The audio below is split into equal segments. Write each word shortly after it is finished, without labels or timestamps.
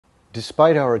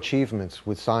Despite our achievements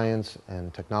with science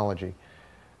and technology,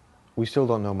 we still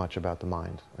don't know much about the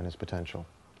mind and its potential.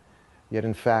 Yet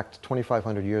in fact,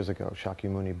 2,500 years ago,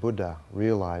 Shakyamuni Buddha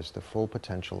realized the full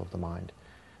potential of the mind.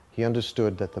 He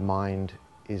understood that the mind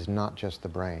is not just the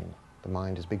brain. The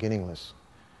mind is beginningless,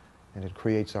 and it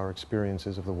creates our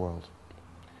experiences of the world.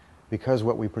 Because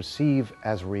what we perceive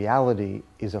as reality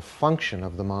is a function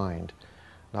of the mind,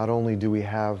 not only do we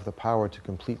have the power to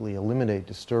completely eliminate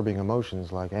disturbing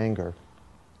emotions like anger,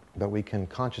 but we can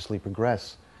consciously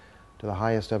progress to the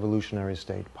highest evolutionary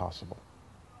state possible,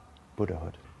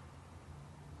 Buddhahood.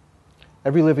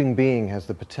 Every living being has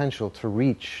the potential to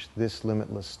reach this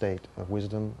limitless state of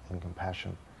wisdom and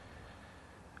compassion.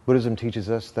 Buddhism teaches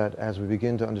us that as we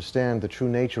begin to understand the true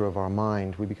nature of our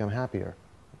mind, we become happier,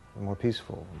 more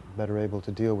peaceful, better able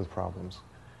to deal with problems,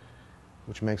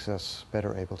 which makes us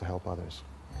better able to help others.